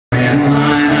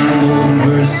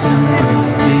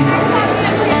sympathy.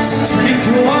 It's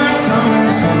 24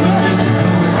 summers, something just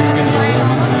going, thinking Lord,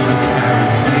 I'm gonna carry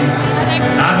me.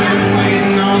 I've been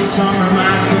waiting all summer, am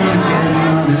I gonna get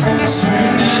another?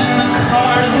 Strangers in the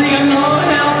cars, they got no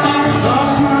help. I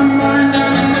lost my mind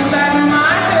down in the back of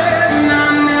my head, and I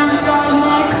never thought it was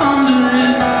gonna come to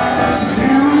this. So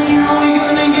tell me how we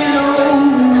gonna get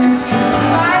over this, 'cause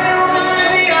I don't wanna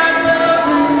be out love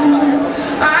anymore.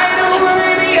 I don't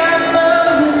wanna be out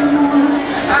love anymore.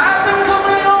 I've been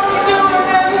coming home doing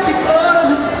everything for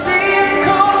the seeing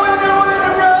cold window with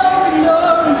a broken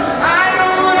door. I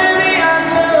don't wanna be out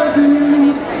love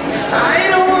anymore. I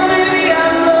don't wanna be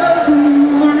out love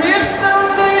anymore. If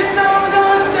someday someone's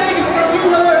gonna take it from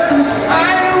her,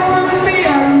 I don't wanna be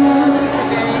out love.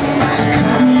 So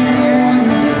come in,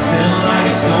 sail like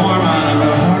a storm out of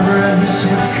the harbor as the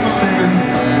ships come in.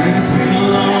 And it's been a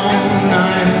long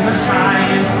night and the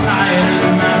highest tide of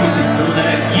the mountain just to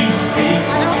let you speak.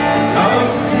 Oh,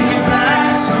 so take it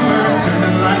back, summer, turn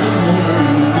it like a motor,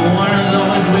 and the morning's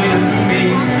always waiting for me.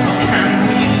 How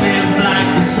can we live like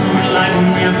the summer, like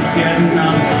we're never getting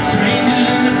up? Strangers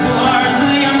in the bars,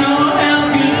 they have no help.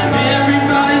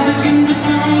 Everybody's looking for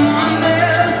someone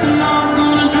else, and I'm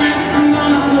gonna drink, I'm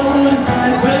gonna go to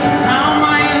bed. But how am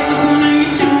I ever gonna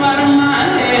get you out of my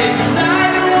head? 'Cause I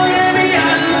don't wanna be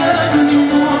out love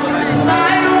anymore.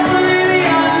 I don't wanna be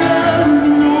out love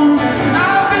anymore.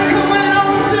 I've been coming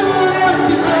home to an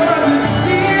empty father,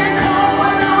 seeing cold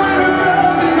window and a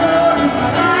broken door.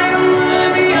 I don't wanna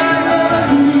be out love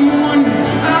anymore.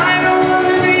 I don't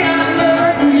wanna be out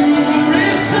love anymore.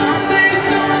 If someday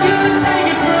someone's gonna take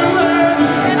it from her,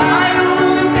 I don't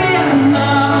wanna be out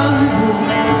love.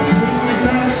 Take me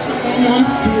back, someone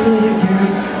feel it again.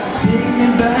 Take me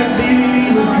back, baby, we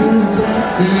were good back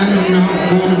then. I'm not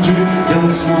gonna drink,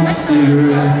 don't smoke a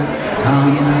cigarette. I'm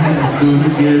never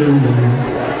gonna get away.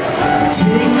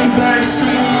 Take me back,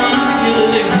 someone feel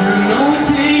it again. No,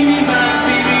 take me back,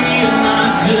 baby, we are not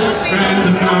just friends.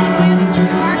 I'm not gonna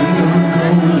drink, I'm gonna go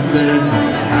to bed.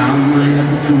 How am I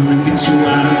ever gonna get you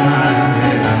out of my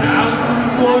head? I was on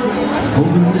board,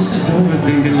 hoping this is over,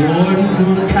 thinking, Lord, he's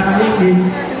gonna carry me.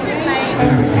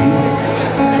 Carry me.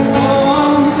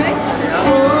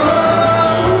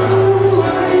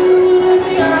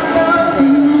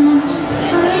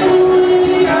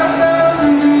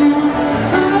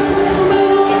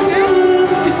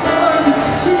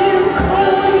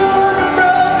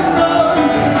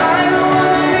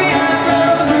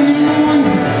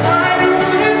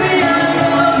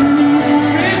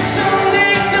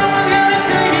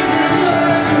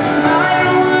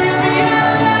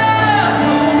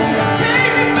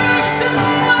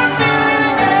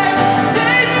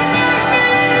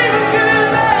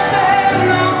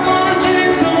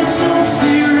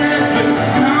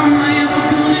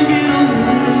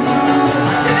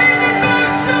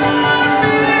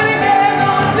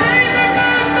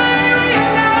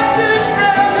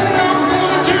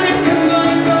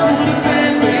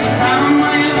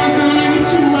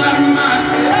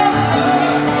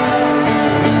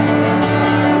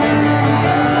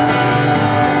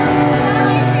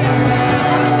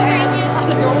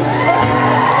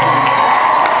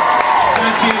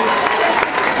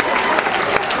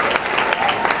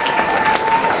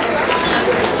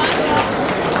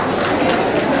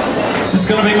 This is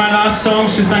going to be my last song,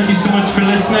 so thank you so much for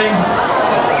listening.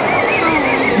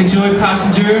 Enjoy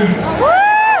Passenger.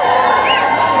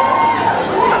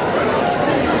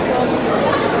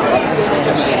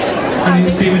 My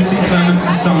name's David C. Clements,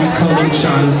 the song is called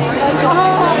Child.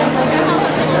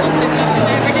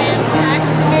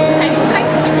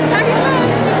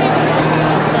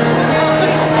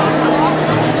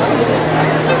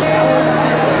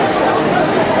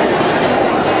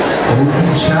 Oh,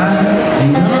 child,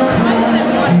 ain't gonna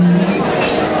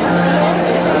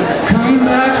come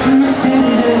back from the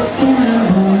city to skin and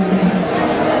bones.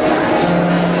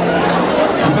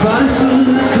 A body full of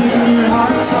liquor and your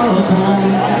heart's all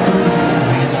gone.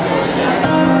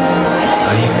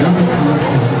 Are you gonna come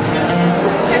home?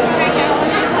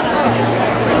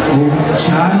 Oh,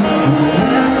 child, you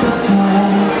left us all.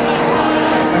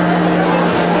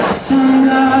 The sun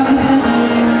got heavy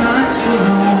and the nights were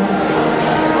long.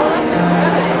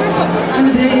 And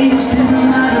the days didn't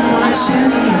matter much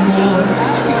anymore.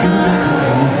 You're gonna come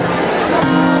home.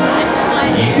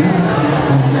 You're gonna come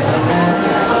home.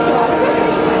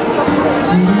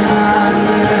 Saying I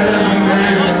never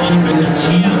meant to let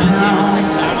you down,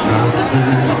 my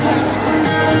friend.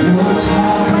 Your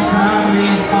talking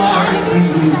family's hard for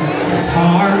you. It's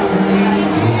hard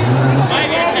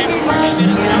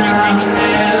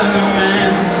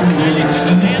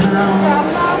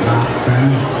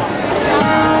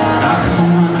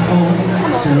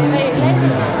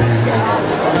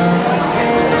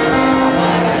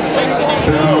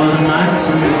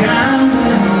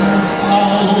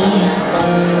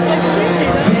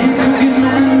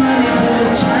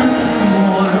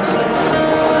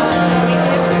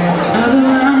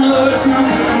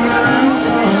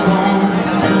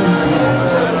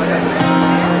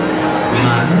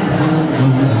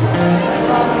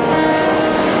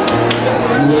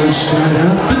Shut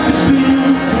up, but the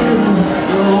bills still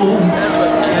flow.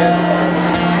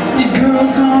 These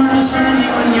girls aren't as friendly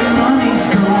when your money's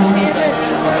gone.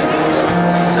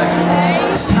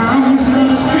 This town's not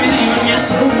as pretty when you're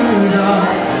sobered up.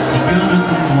 So you gonna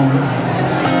come home?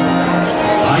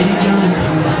 Are you gonna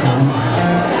come home?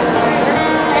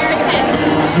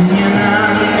 Singing,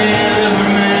 I never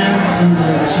meant to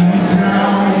let you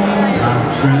down, my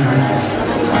friend.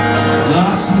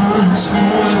 Lost much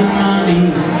more than money,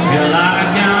 girl, I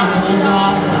gambled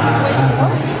all my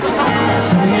life.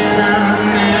 Saying I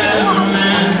never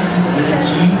meant to let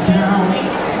you down,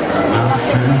 my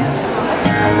friend.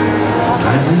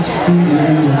 I just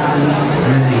figured I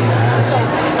already had.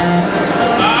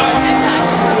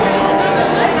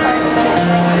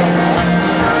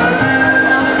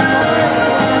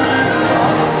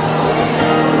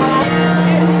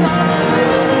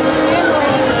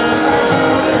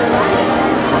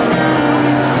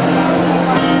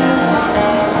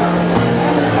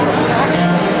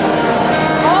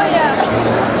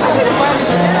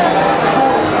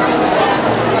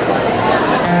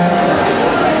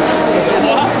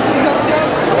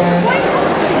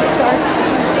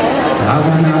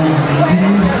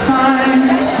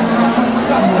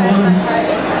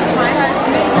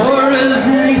 Or if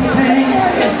anything,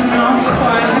 guess I'm not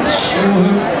quite sure.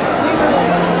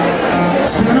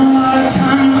 Spent a lot of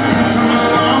time